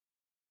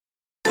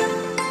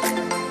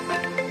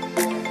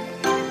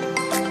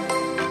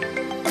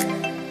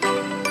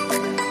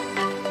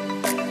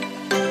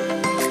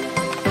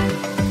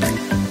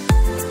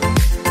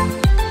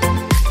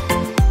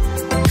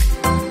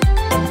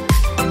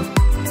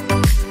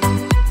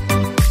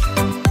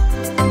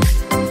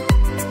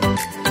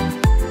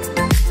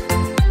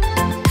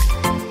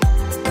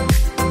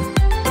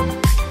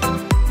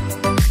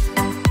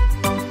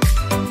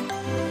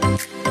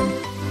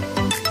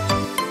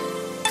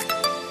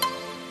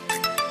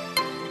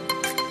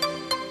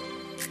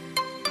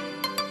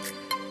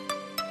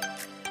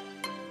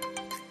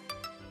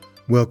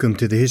Welcome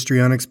to the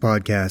Histrionics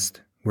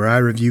Podcast, where I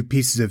review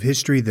pieces of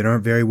history that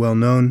aren't very well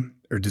known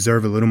or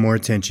deserve a little more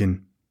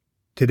attention.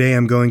 Today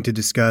I'm going to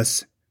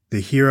discuss the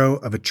hero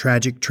of a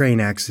tragic train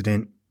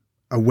accident,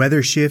 a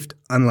weather shift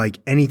unlike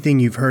anything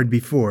you've heard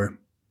before,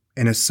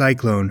 and a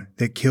cyclone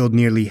that killed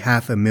nearly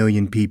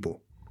 500,000 people.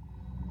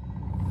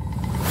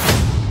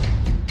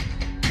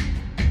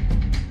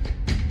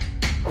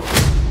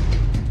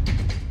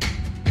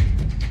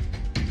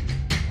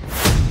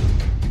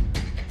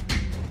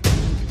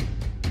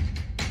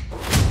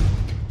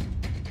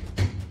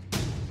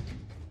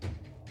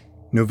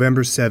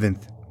 November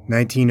 7th,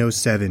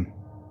 1907.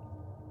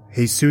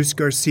 Jesus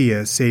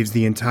Garcia saves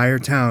the entire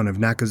town of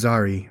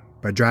Nacozari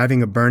by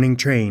driving a burning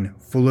train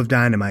full of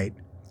dynamite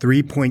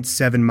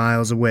 3.7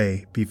 miles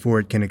away before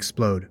it can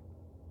explode.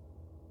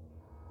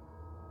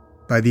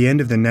 By the end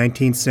of the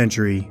 19th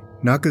century,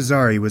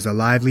 Nacozari was a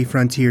lively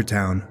frontier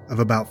town of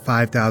about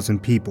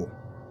 5,000 people.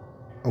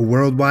 A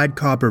worldwide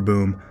copper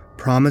boom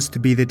promised to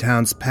be the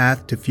town's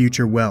path to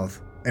future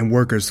wealth, and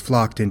workers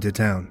flocked into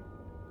town.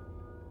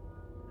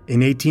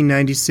 In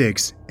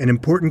 1896, an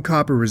important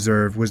copper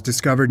reserve was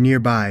discovered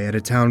nearby at a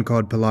town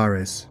called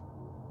Pilares.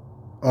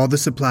 All the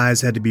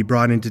supplies had to be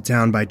brought into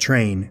town by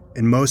train,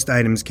 and most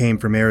items came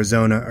from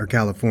Arizona or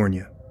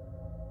California.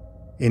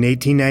 In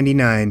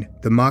 1899,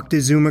 the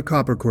Moctezuma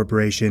Copper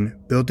Corporation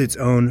built its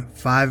own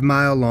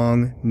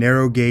 5-mile-long,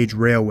 narrow-gauge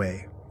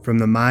railway from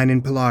the mine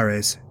in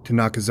Pilares to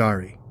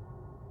Nacozari.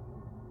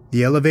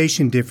 The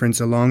elevation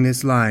difference along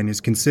this line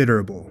is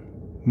considerable,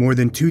 more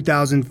than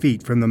 2,000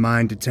 feet from the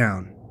mine to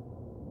town.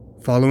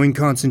 Following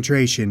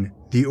concentration,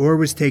 the ore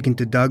was taken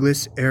to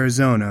Douglas,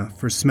 Arizona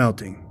for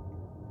smelting.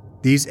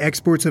 These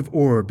exports of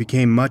ore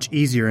became much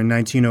easier in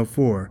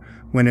 1904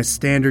 when a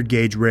standard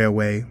gauge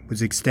railway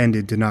was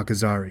extended to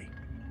Nacozari.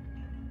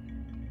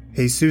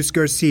 Jesus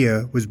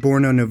Garcia was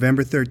born on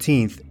November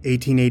 13,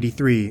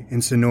 1883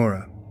 in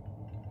Sonora.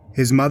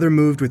 His mother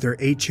moved with her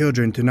 8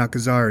 children to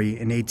Nacozari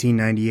in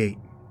 1898.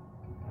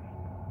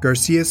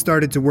 Garcia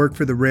started to work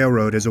for the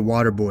railroad as a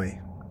water boy,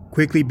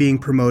 quickly being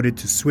promoted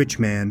to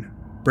switchman,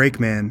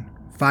 brakeman,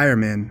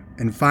 fireman,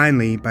 and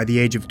finally, by the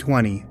age of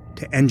 20,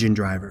 to engine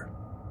driver.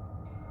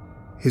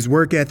 His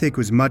work ethic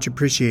was much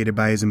appreciated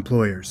by his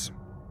employers.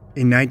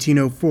 In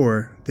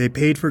 1904, they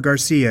paid for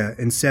Garcia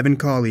and 7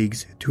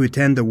 colleagues to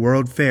attend the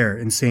World Fair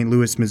in St.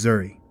 Louis,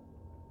 Missouri.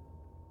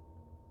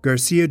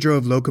 Garcia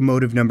drove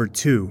locomotive number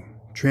 2,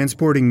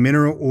 transporting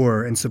mineral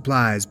ore and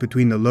supplies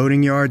between the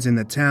loading yards in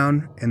the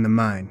town and the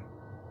mine.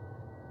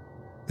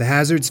 The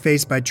hazards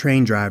faced by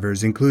train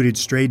drivers included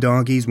stray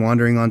donkeys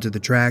wandering onto the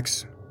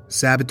tracks,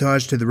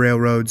 sabotage to the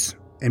railroads,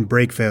 and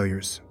brake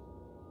failures.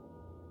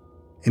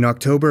 In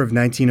October of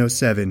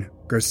 1907,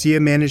 Garcia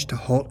managed to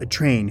halt a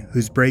train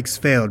whose brakes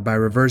failed by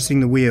reversing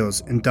the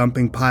wheels and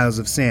dumping piles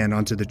of sand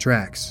onto the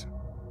tracks.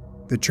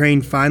 The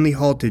train finally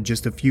halted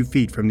just a few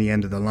feet from the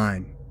end of the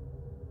line.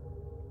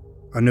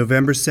 On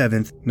November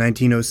 7,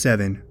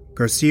 1907,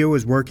 Garcia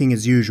was working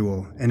as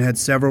usual and had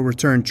several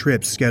return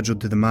trips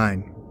scheduled to the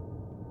mine.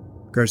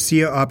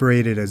 Garcia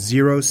operated a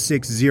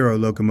 060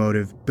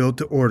 locomotive built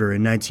to order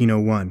in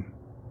 1901.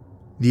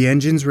 The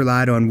engines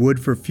relied on wood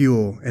for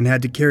fuel and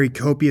had to carry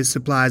copious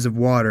supplies of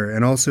water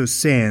and also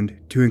sand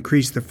to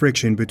increase the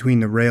friction between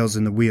the rails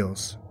and the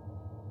wheels.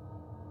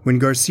 When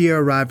Garcia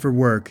arrived for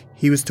work,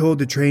 he was told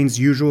the train's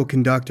usual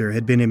conductor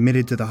had been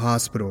admitted to the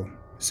hospital,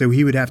 so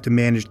he would have to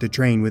manage the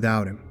train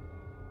without him.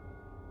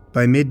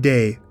 By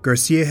midday,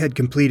 Garcia had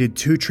completed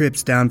 2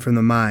 trips down from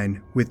the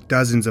mine with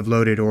dozens of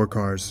loaded ore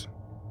cars.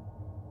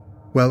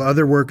 While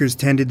other workers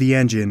tended the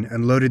engine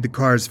and loaded the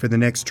cars for the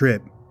next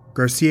trip,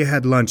 Garcia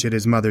had lunch at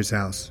his mother's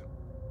house.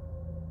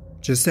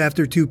 Just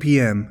after 2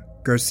 p.m.,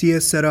 Garcia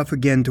set off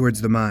again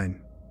towards the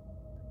mine.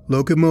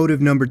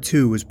 Locomotive number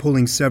 2 was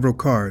pulling several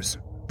cars,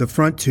 the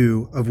front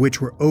 2 of which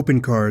were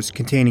open cars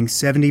containing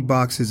 70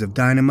 boxes of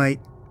dynamite,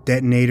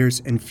 detonators,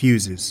 and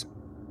fuses.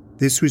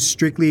 This was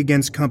strictly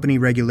against company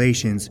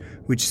regulations,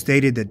 which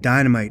stated that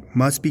dynamite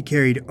must be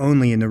carried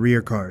only in the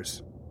rear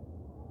cars.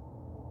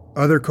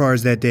 Other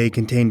cars that day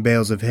contained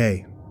bales of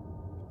hay.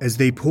 As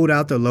they pulled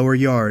out the lower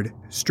yard,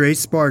 stray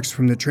sparks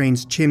from the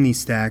train's chimney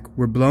stack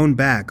were blown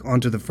back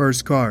onto the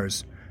first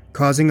cars,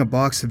 causing a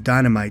box of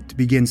dynamite to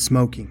begin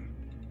smoking.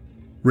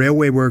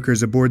 Railway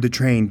workers aboard the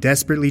train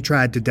desperately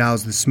tried to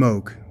douse the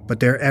smoke, but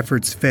their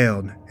efforts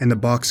failed and the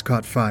box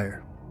caught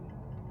fire.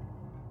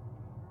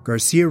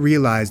 Garcia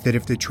realized that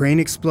if the train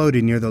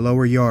exploded near the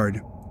lower yard,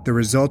 the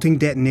resulting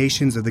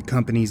detonations of the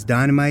company's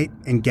dynamite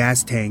and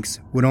gas tanks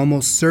would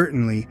almost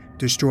certainly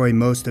destroy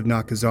most of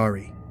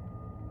Nacozari.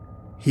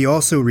 He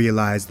also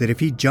realized that if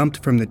he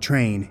jumped from the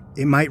train,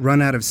 it might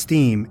run out of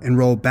steam and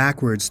roll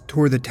backwards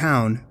toward the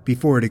town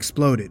before it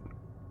exploded.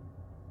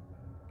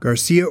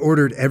 Garcia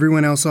ordered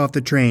everyone else off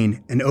the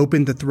train and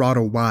opened the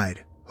throttle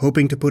wide,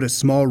 hoping to put a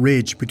small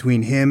ridge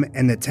between him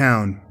and the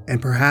town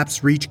and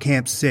perhaps reach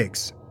Camp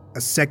 6, a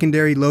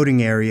secondary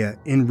loading area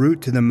en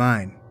route to the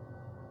mine.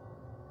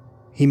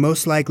 He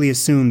most likely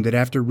assumed that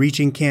after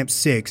reaching Camp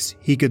 6,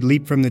 he could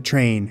leap from the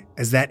train,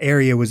 as that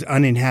area was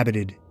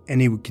uninhabited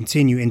and he would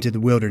continue into the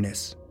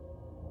wilderness.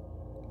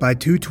 By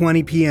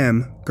 2:20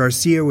 p.m.,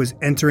 Garcia was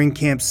entering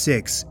Camp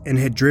 6 and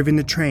had driven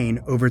the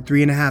train over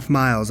 3.5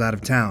 miles out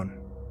of town.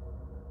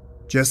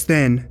 Just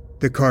then,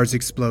 the cars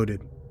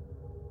exploded.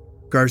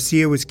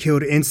 Garcia was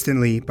killed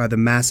instantly by the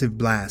massive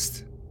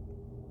blast.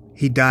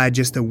 He died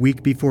just a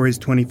week before his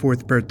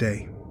 24th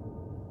birthday.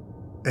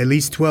 At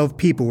least 12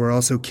 people were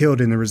also killed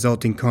in the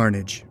resulting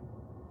carnage.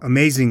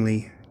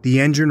 Amazingly, the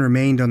engine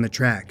remained on the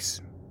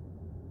tracks.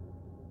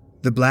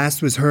 The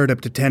blast was heard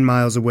up to 10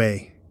 miles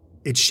away.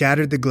 It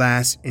shattered the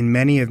glass in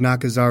many of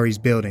Nacozari's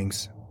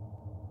buildings.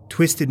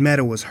 Twisted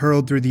metal was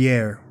hurled through the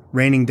air,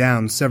 raining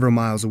down several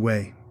miles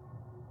away.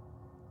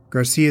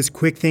 Garcia's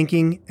quick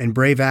thinking and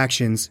brave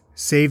actions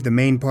saved the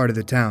main part of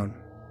the town.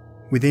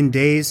 Within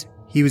days,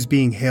 he was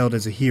being hailed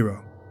as a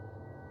hero.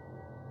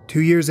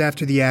 2 years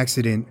after the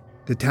accident,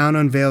 the town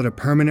unveiled a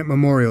permanent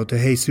memorial to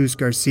Jesus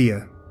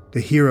Garcia, the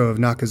hero of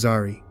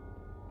Nacozari.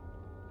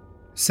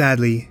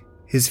 Sadly,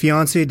 his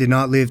fiancée did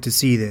not live to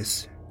see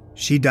this.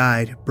 She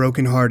died,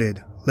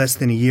 broken-hearted, less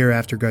than a year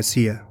after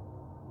Garcia.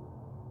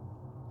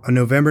 On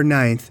November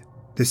 9th,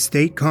 the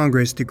state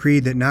Congress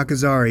decreed that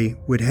Nacozari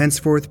would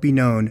henceforth be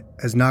known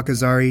as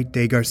Nacozari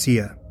de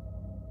Garcia.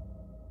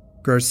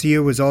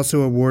 Garcia was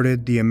also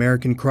awarded the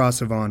American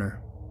Cross of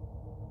Honor.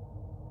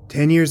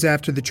 10 years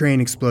after the train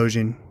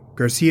explosion,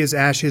 Garcia's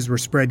ashes were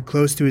spread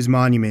close to his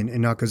monument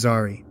in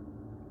Nacozari.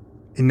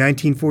 In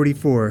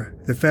 1944,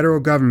 the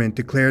federal government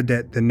declared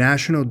that the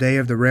National Day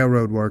of the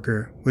Railroad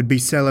Worker would be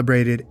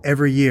celebrated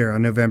every year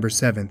on November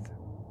 7th.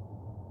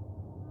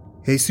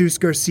 Jesus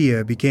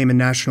Garcia became a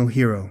national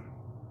hero.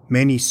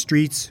 Many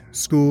streets,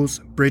 schools,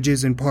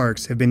 bridges, and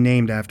parks have been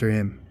named after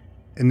him,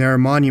 and there are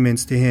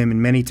monuments to him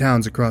in many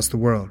towns across the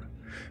world,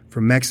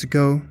 from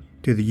Mexico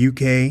to the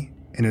UK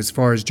and as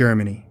far as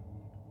Germany.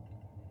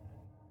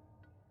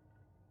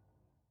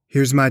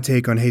 Here's my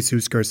take on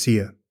Jesus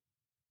Garcia.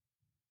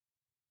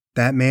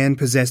 That man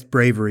possessed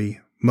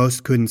bravery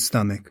most couldn't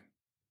stomach.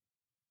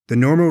 The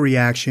normal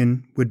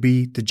reaction would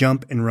be to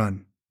jump and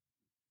run.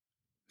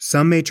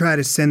 Some may try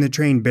to send the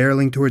train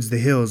barreling towards the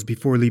hills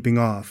before leaping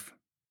off,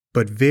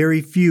 but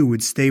very few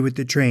would stay with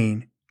the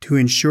train to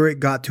ensure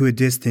it got to a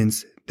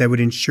distance that would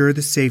ensure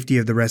the safety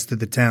of the rest of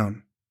the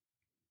town.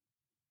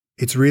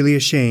 It's really a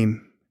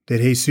shame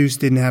that Jesus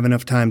didn't have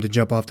enough time to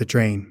jump off the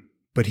train,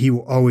 but he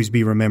will always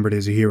be remembered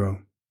as a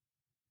hero.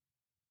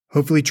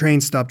 Hopefully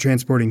trains stop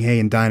transporting hay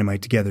and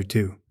dynamite together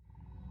too.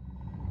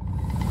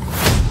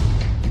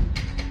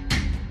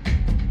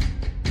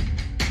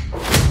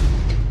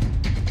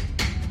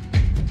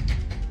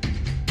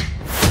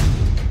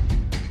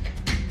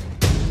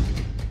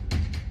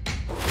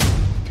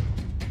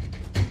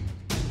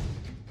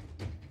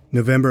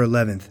 November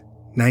 11th,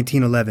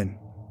 1911.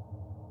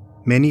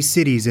 Many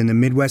cities in the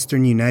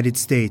Midwestern United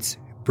States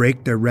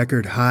break their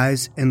record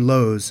highs and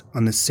lows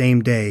on the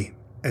same day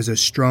as a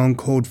strong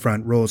cold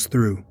front rolls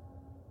through.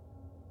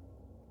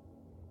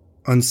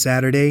 On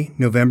Saturday,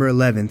 November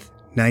 11th,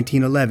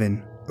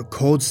 1911, a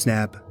cold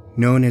snap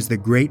known as the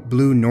Great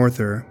Blue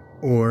Norther,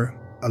 or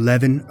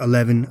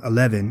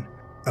 11-11-11,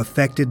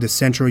 affected the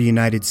central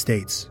United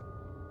States.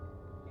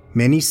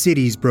 Many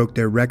cities broke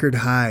their record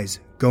highs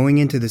going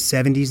into the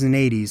 70s and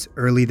 80s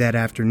early that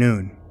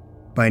afternoon.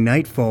 By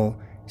nightfall,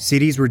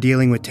 cities were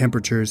dealing with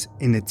temperatures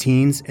in the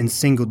teens and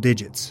single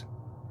digits.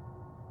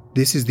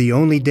 This is the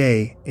only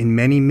day in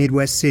many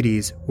Midwest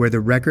cities where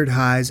the record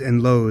highs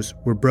and lows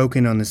were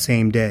broken on the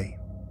same day.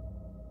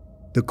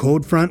 The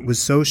cold front was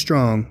so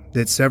strong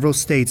that several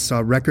states saw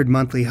record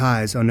monthly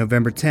highs on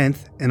November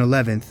 10th and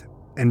 11th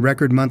and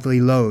record monthly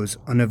lows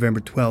on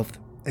November 12th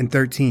and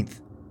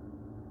 13th.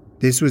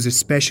 This was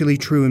especially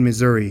true in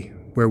Missouri,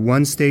 where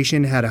one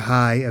station had a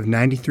high of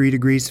 93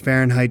 degrees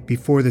Fahrenheit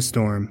before the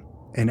storm,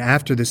 and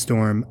after the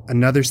storm,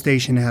 another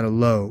station had a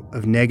low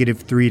of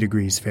 -3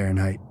 degrees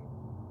Fahrenheit.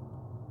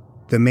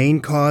 The main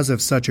cause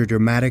of such a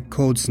dramatic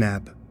cold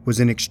snap was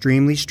an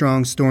extremely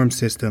strong storm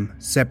system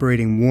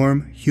separating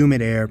warm,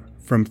 humid air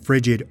from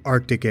frigid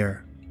Arctic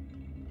air.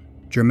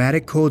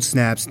 Dramatic cold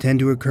snaps tend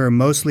to occur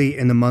mostly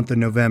in the month of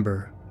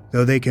November,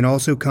 though they can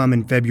also come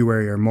in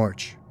February or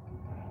March.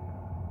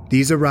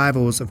 These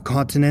arrivals of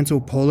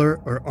continental polar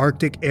or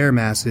Arctic air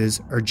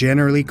masses are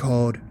generally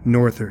called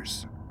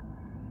northers.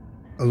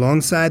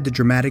 Alongside the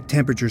dramatic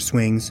temperature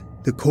swings,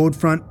 the cold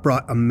front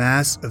brought a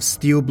mass of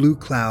steel blue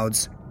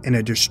clouds and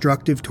a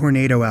destructive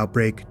tornado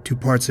outbreak to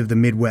parts of the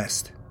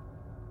Midwest.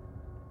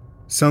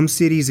 Some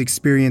cities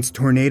experienced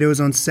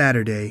tornadoes on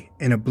Saturday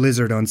and a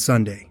blizzard on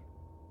Sunday.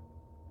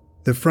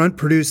 The front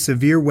produced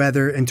severe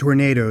weather and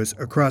tornadoes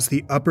across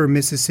the upper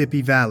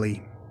Mississippi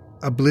Valley,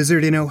 a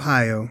blizzard in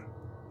Ohio,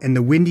 and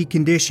the windy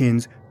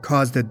conditions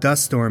caused a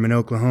dust storm in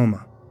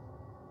Oklahoma.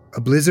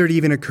 A blizzard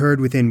even occurred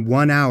within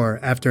 1 hour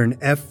after an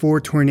F4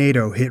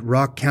 tornado hit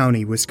Rock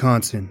County,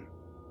 Wisconsin.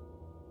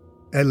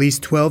 At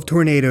least 12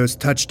 tornadoes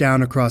touched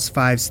down across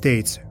 5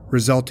 states,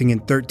 resulting in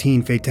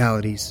 13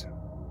 fatalities.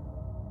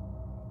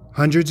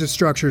 Hundreds of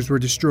structures were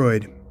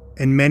destroyed,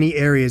 and many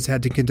areas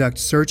had to conduct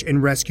search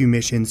and rescue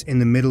missions in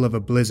the middle of a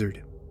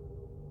blizzard.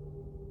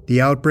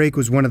 The outbreak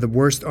was one of the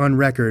worst on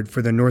record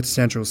for the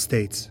north-central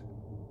states.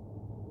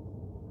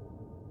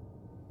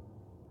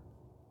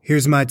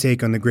 Here's my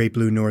take on the Great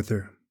Blue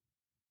Norther.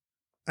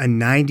 A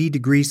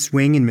 90-degree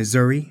swing in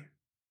Missouri?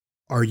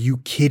 Are you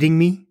kidding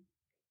me?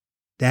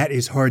 That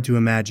is hard to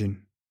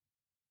imagine.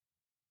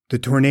 The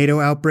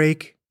tornado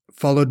outbreak,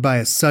 followed by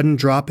a sudden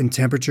drop in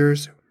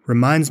temperatures,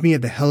 reminds me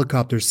of the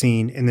helicopter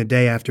scene in The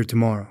Day After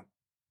Tomorrow.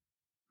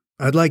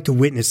 I'd like to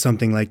witness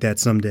something like that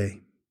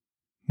someday.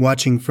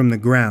 Watching from the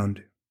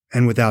ground,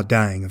 and without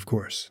dying, of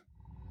course.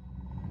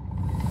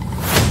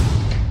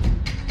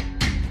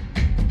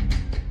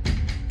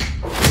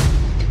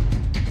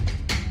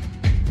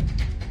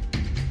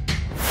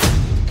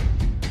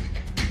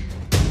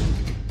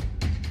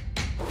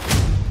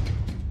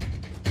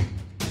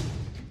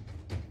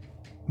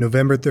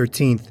 November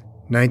 13th,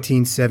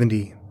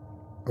 1970.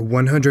 A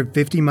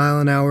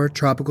 150-mile-an-hour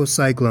tropical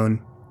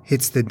cyclone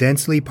hits the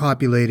densely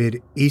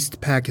populated East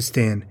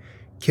Pakistan,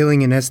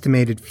 killing an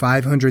estimated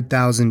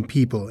 500,000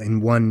 people in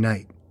one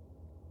night.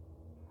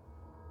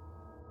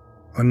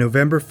 On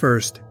November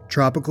 1st,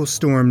 Tropical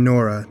Storm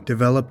Nora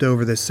developed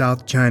over the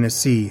South China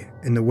Sea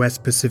in the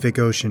West Pacific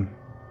Ocean.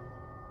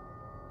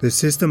 The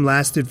system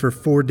lasted for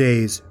 4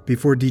 days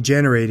before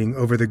degenerating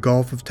over the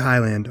Gulf of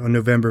Thailand on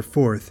November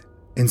 4th,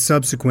 and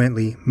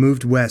subsequently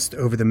moved west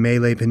over the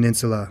Malay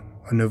Peninsula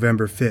on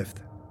November 5th.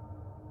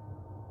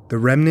 The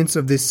remnants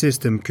of this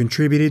system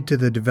contributed to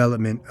the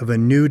development of a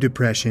new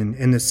depression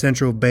in the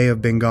central Bay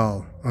of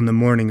Bengal on the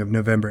morning of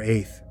November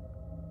 8th.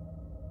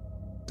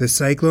 The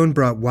cyclone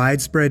brought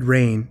widespread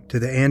rain to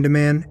the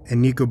Andaman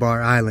and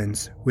Nicobar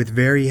Islands, with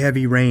very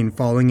heavy rain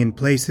falling in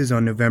places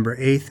on November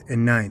 8th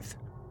and 9th.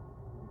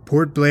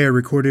 Port Blair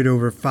recorded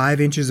over 5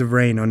 inches of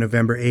rain on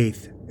November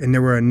 8th, and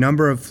there were a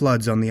number of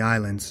floods on the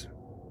islands.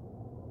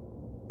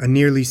 A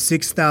nearly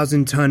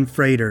 6,000-ton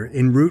freighter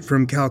en route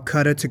from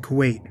Calcutta to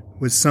Kuwait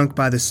was sunk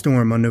by the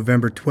storm on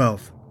November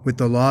 12th, with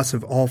the loss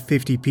of all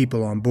 50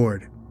 people on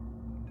board.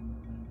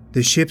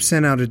 The ship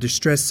sent out a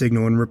distress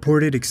signal and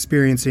reported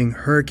experiencing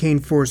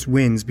hurricane-force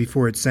winds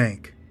before it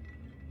sank.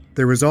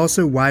 There was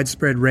also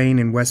widespread rain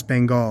in West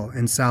Bengal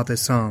and South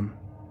Assam.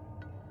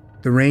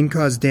 The rain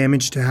caused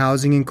damage to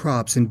housing and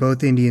crops in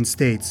both Indian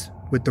states,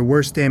 with the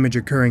worst damage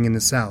occurring in the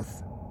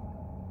south.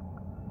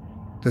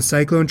 The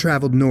cyclone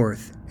traveled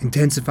north,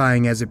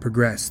 intensifying as it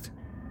progressed.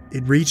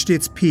 It reached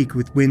its peak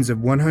with winds of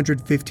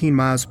 115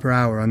 miles per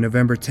hour on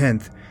November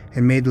 10th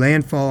and made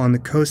landfall on the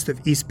coast of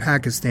East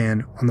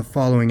Pakistan on the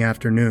following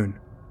afternoon.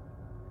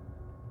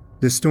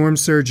 The storm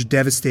surge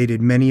devastated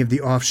many of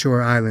the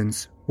offshore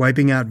islands,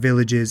 wiping out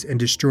villages and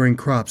destroying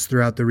crops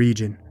throughout the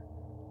region.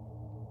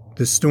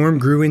 The storm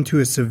grew into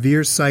a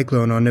severe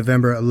cyclone on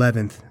November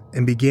 11th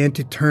and began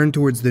to turn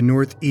towards the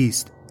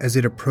northeast as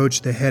it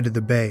approached the head of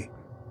the bay.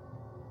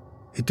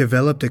 It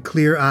developed a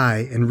clear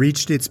eye and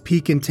reached its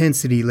peak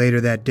intensity later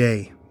that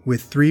day,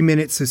 with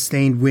 3-minute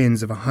sustained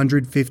winds of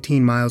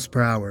 115 miles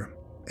per hour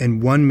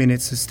and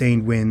 1-minute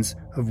sustained winds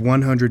of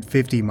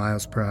 150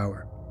 miles per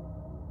hour.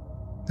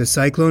 The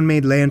cyclone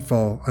made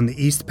landfall on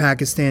the East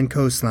Pakistan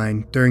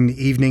coastline during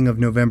the evening of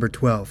November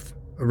 12th,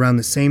 around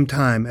the same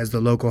time as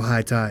the local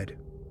high tide.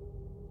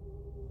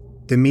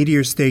 The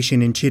meteor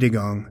station in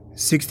Chittagong,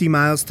 60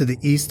 miles to the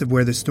east of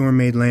where the storm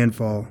made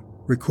landfall,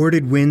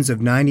 recorded winds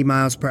of 90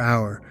 miles per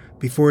hour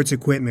before its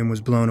equipment was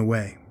blown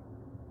away.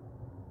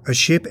 A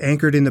ship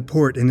anchored in the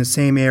port in the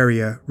same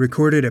area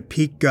recorded a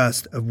peak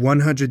gust of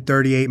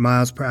 138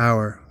 miles per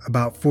hour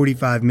about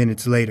 45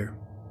 minutes later.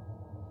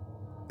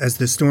 As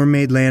the storm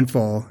made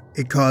landfall,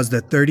 it caused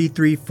a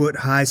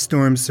 33-foot-high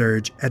storm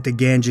surge at the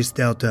Ganges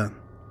Delta.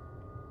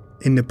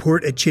 In the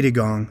port at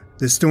Chittagong,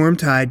 the storm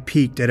tide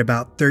peaked at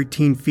about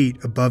 13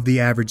 feet above the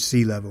average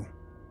sea level.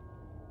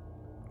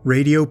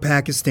 Radio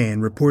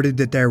Pakistan reported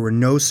that there were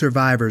no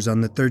survivors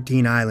on the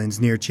 13 islands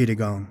near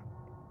Chittagong.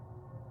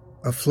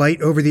 A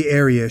flight over the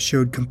area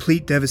showed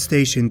complete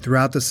devastation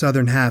throughout the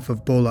southern half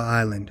of Bhola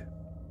Island.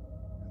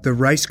 The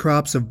rice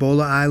crops of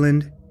Bhola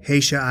Island,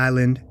 Haisha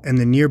Island, and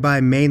the nearby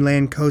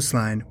mainland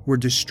coastline were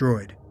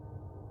destroyed.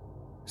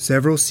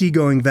 Several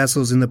seagoing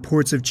vessels in the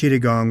ports of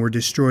Chittagong were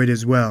destroyed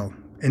as well,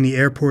 and the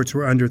airports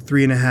were under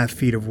 3.5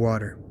 feet of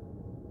water.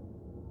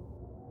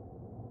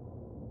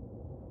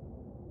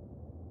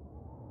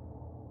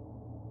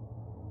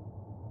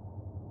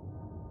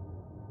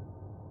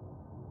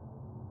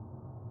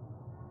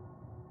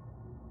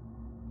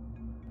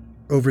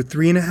 Over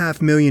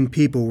 3.5 million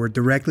people were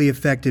directly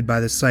affected by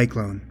the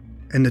cyclone,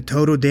 and the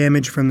total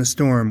damage from the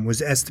storm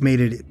was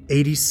estimated at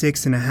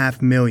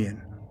 86.5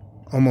 million,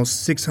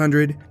 almost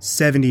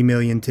 670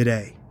 million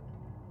today.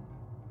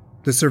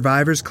 The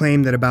survivors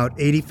claim that about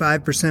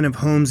 85% of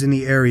homes in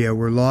the area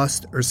were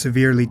lost or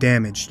severely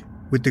damaged,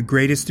 with the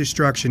greatest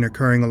destruction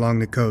occurring along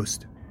the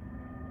coast.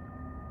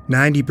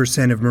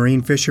 90% of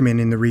marine fishermen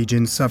in the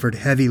region suffered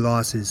heavy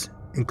losses,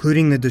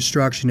 including the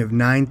destruction of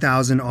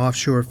 9,000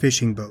 offshore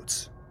fishing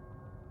boats.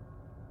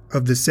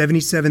 Of the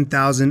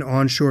 77,000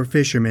 onshore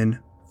fishermen,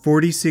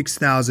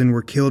 46,000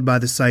 were killed by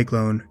the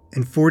cyclone,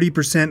 and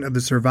 40% of the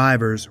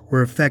survivors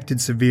were affected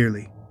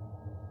severely.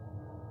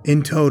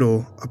 In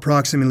total,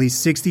 approximately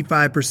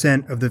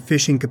 65% of the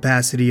fishing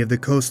capacity of the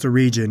coastal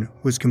region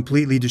was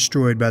completely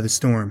destroyed by the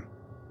storm.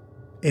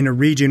 in a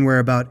region where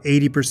about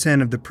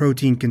 80% of the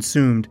protein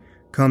consumed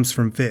comes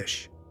from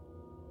fish.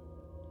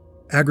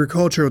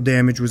 Agricultural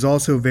damage was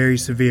also very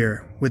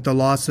severe, with the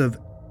loss of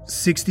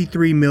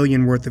 63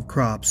 million worth of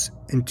crops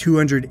and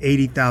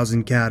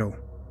 280,000 cattle.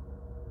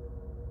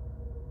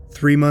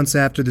 3 months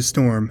after the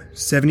storm,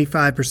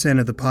 75%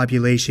 of the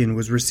population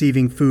was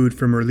receiving food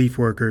from relief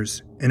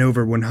workers, and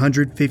over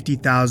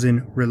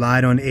 150,000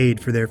 relied on aid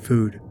for their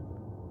food.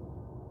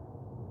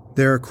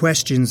 There are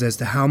questions as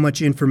to how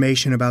much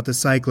information about the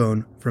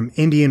cyclone from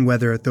Indian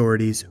weather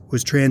authorities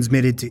was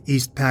transmitted to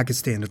East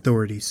Pakistan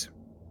authorities.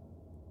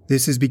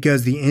 This is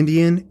because the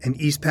Indian and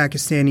East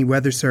Pakistani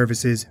weather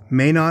services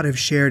may not have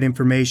shared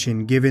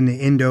information given the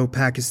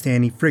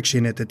Indo-Pakistani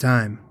friction at the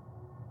time.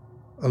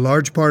 A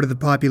large part of the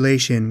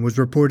population was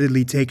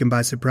reportedly taken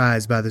by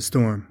surprise by the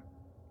storm.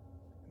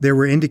 There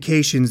were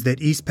indications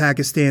that East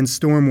Pakistan's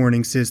storm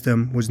warning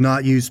system was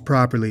not used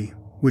properly,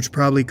 which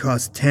probably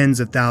cost tens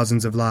of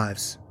thousands of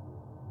lives.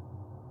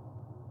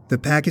 The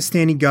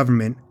Pakistani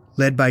government,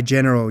 led by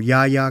General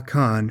Yahya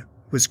Khan,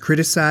 was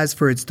criticized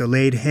for its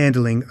delayed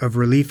handling of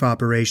relief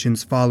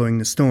operations following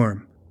the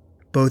storm,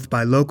 both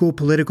by local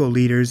political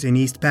leaders in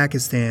East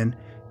Pakistan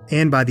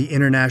and by the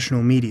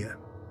international media.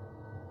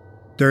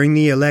 During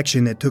the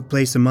election that took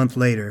place a month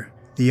later,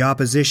 the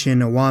opposition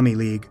Awami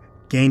League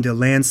gained a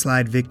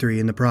landslide victory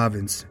in the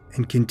province,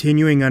 and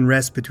continuing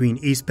unrest between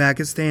East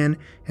Pakistan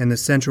and the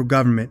central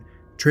government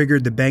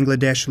triggered the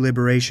Bangladesh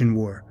Liberation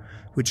War,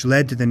 which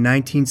led to the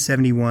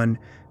 1971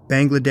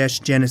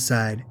 Bangladesh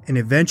genocide and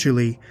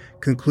eventually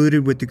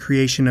concluded with the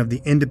creation of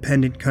the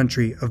independent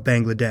country of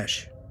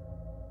Bangladesh.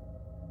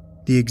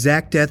 The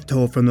exact death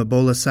toll from the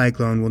Bhola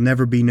cyclone will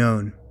never be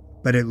known,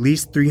 but at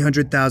least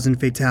 300,000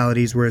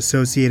 fatalities were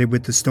associated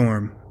with the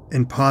storm,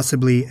 and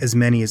possibly as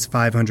many as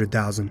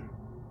 500,000.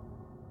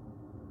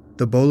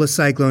 The Bhola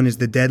cyclone is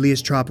the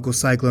deadliest tropical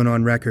cyclone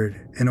on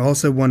record, and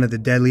also one of the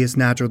deadliest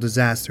natural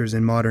disasters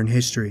in modern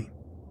history.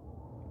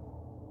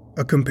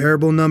 A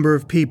comparable number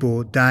of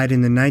people died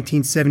in the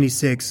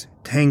 1976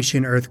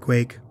 Tangshan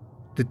earthquake,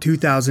 the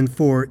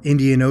 2004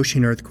 Indian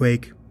Ocean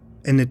earthquake,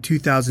 and the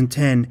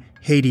 2010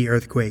 Haiti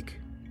earthquake.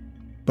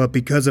 But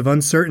because of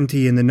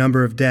uncertainty in the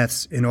number of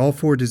deaths in all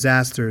four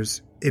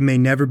disasters, it may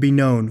never be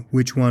known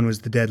which one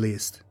was the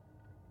deadliest.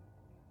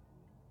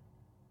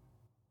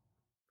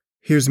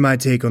 Here's my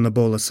take on the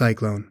Bhola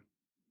cyclone.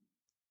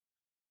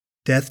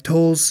 Death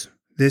tolls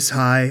this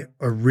high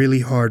are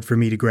really hard for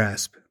me to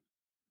grasp.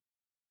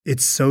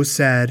 It's so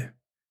sad,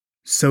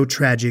 so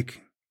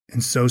tragic,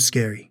 and so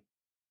scary.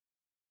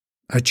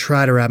 I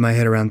try to wrap my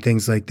head around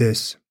things like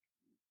this,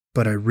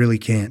 but I really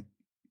can't.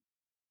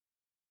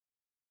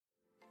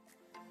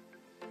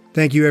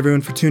 Thank you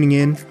everyone for tuning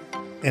in,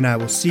 and I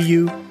will see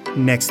you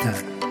next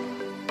time.